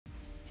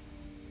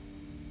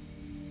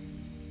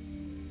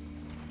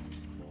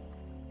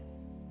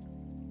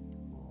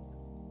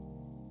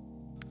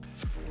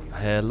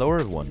Hello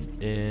everyone,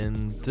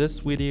 in this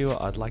video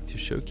I'd like to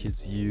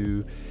showcase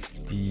you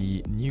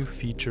the new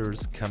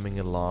features coming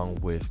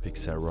along with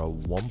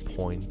PIXERA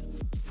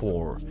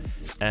 1.4,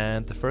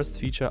 and the first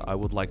feature I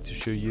would like to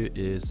show you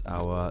is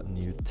our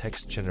new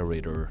text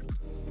generator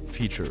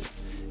feature.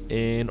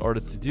 In order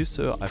to do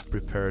so, I've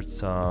prepared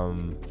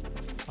some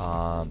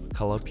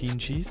color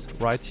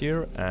PNGs right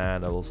here,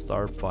 and I will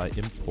start by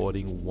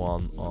importing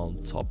one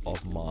on top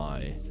of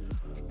my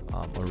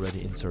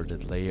already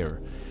inserted layer.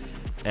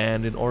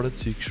 And in order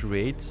to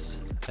create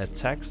a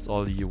text,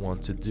 all you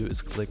want to do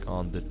is click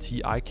on the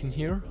T icon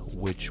here,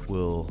 which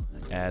will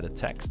add a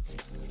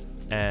text.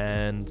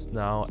 And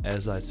now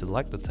as I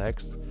select the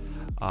text,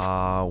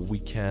 we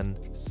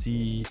can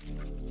see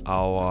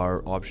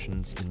our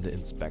options in the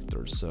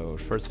inspector. So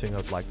first thing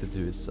I'd like to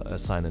do is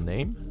assign a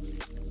name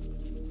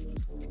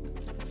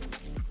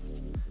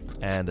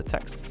and a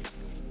text.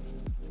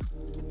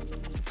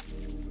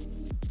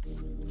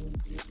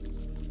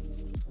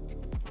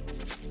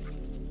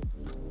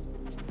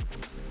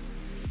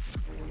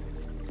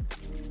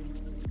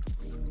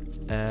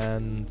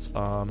 And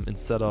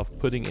instead of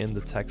putting in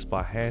the text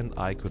by hand,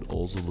 I could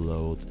also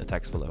load a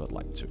text file if I'd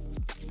like to.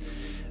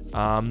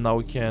 Now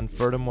we can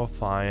furthermore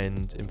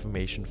find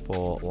information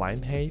for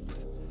line height,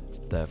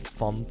 the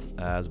font,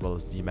 as well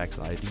as the max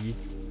ID,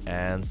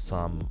 and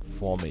some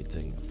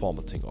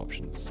formatting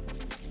options.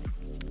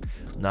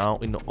 Now,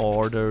 in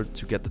order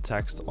to get the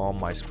text on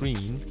my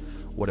screen,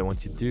 what I want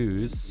to do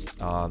is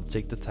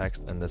take the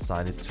text and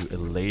assign it to a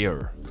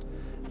layer.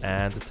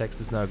 And the text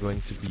is now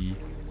going to be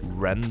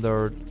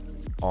rendered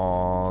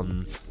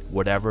on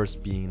whatever's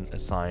being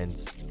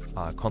assigned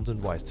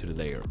content-wise to the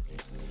layer.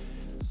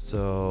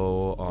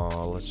 So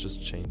let's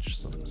just change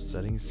some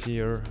settings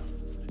here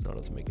in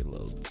order to make it a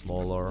little bit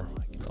smaller.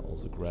 I can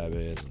also grab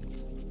it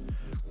and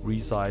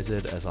resize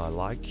it as I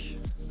like.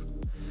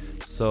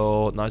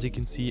 So now, as you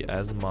can see,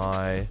 as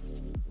my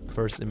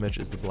first image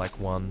is the black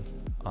one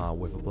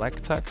with a black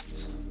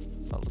text.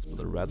 Now let's put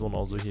a red one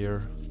also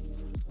here.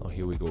 Now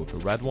here we go with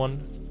a red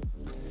one.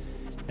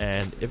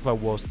 And if I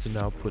was to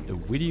now put a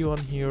video on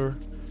here,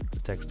 the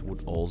text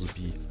would also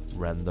be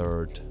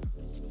rendered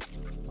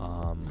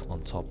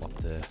on top of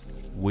the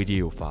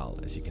video file,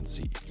 as you can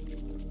see.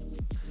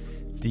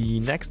 The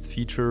next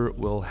feature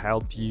will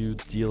help you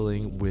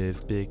dealing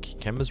with big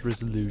canvas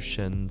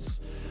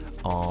resolutions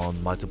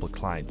on multiple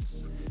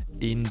clients.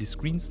 In the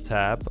Screens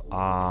tab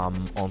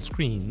on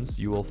Screens,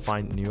 you will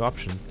find new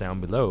options down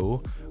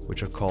below,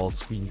 which are called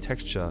Screen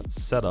Texture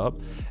Setup,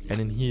 and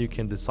in here you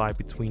can decide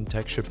between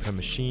texture per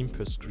machine,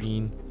 per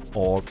screen,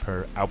 or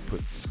per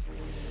output.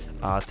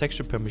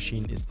 Texture per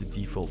machine is the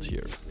default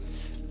here.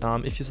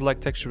 If you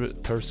select texture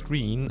per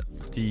screen,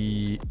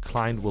 the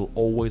client will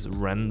always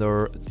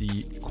render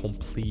the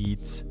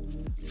complete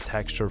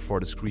texture for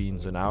the screen.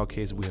 So in our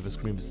case, we have a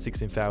screen with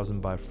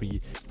 16,000 by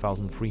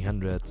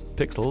 3,300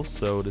 pixels,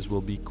 so this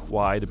will be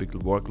quite a big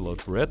workload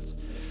for it.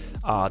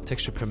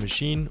 Texture per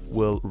machine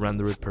will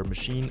render it per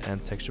machine,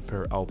 and texture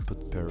per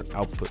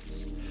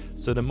output.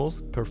 So the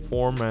most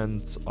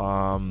performant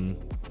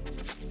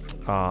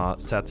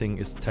setting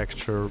is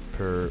texture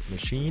per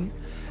machine.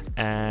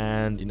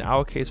 And in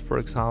our case, for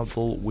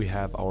example, we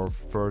have our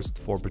first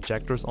 4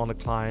 projectors on the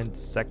client,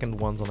 second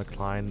ones on the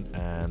client,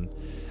 and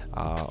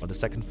the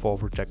second 4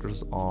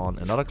 projectors on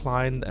another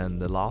client, and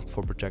the last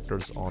 4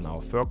 projectors on our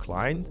third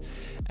client.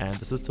 And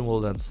the system will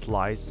then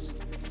slice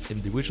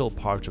individual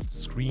parts of the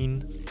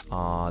screen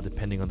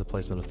depending on the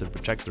placement of the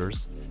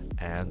projectors,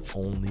 and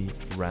only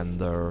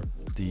render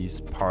these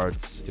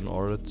parts in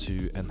order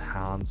to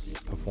enhance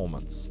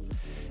performance.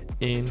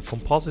 In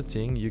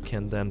compositing, you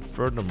can then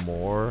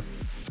furthermore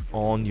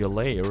on your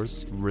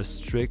layers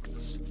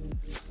restrict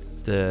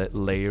the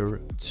layer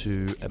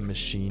to a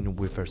machine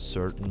with a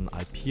certain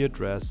IP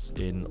address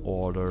in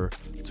order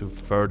to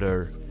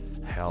further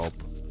help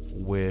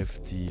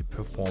with the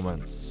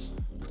performance.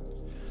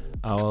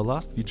 Our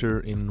last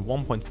feature in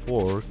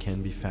 1.4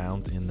 can be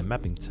found in the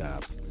Mapping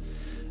tab.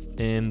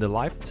 In the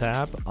Live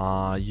tab,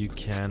 you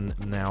can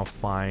now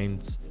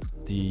find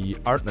the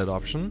ArtNet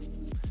option,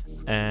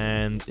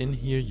 and in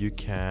here you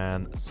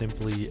can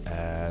simply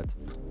add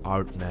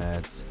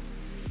ArtNet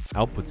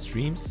output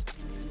streams,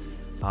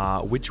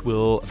 which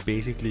will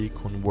basically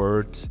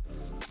convert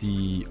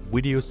the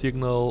video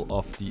signal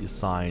of the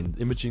assigned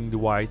imaging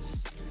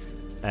device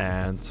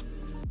and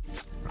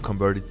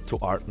convert it to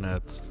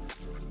ArtNet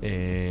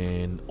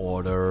in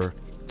order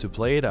to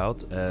play it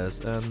out as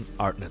an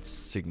ArtNet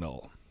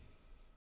signal.